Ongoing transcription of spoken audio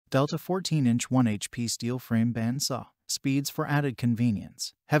Delta 14-inch 1 HP steel frame bandsaw. Speeds for added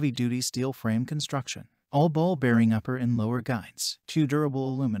convenience. Heavy-duty steel frame construction. All ball-bearing upper and lower guides. 2 durable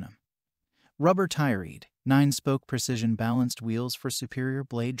aluminum. Rubber tyred. 9-spoke precision balanced wheels for superior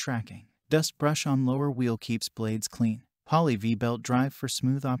blade tracking. Dust brush on lower wheel keeps blades clean. Poly V-belt drive for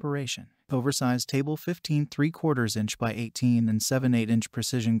smooth operation. Oversized table 15 3/4 inch by 18 and 7/8 inch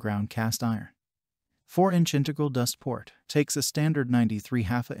precision ground cast iron. 4-inch integral dust port. Takes a standard 93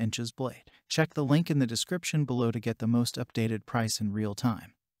 1/2 inches blade. Check the link in the description below to get the most updated price in real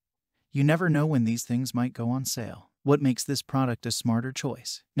time. You never know when these things might go on sale. What makes this product a smarter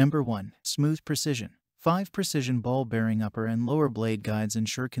choice? Number 1. Smooth precision. 5 precision ball-bearing upper and lower blade guides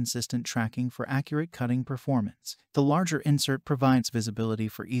ensure consistent tracking for accurate cutting performance. The larger insert provides visibility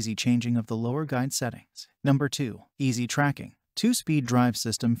for easy changing of the lower guide settings. Number 2. Easy tracking. 2-speed drive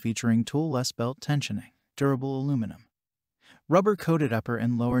system featuring tool-less belt tensioning. Durable aluminum. Rubber-coated upper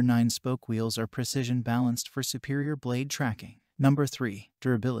and lower 9-spoke wheels are precision balanced for superior blade tracking. Number 3.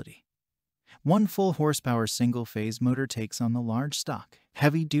 Durability. 1 full horsepower single-phase motor takes on the large stock.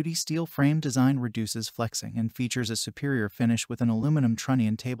 Heavy-duty steel frame design reduces flexing and features a superior finish with an aluminum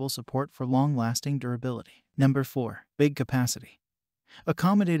trunnion table support for long-lasting durability. Number 4. Big capacity.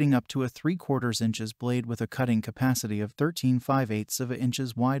 Accommodating up to a 3/4 inches blade with a cutting capacity of 13 5/8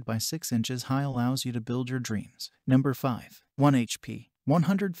 inches wide by 6 inches high allows you to build your dreams. Number 5. 1 HP.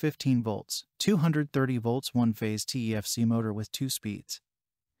 115 volts, 230 volts 1-phase TEFC motor with 2 speeds.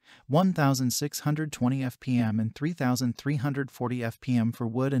 1,620 fpm and 3,340 fpm for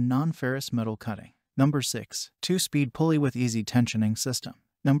wood and non-ferrous metal cutting. Number 6. 2-speed pulley with easy tensioning system.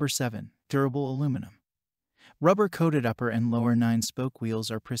 Number 7. Durable aluminum. Rubber-coated upper and lower 9-spoke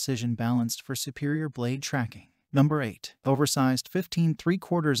wheels are precision balanced for superior blade tracking. Number 8. Oversized 15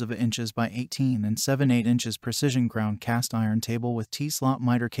 3/4 inches by 18 and 7/8 inches precision ground cast iron table with T-slot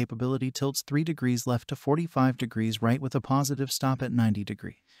miter capability, tilts 3 degrees left to 45 degrees right with a positive stop at 90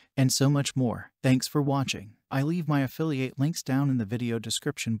 degrees. And so much more. Thanks for watching. I leave my affiliate links down in the video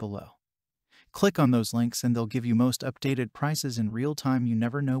description below. Click on those links and they'll give you most updated prices in real time. You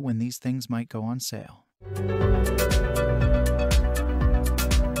never know when these things might go on sale.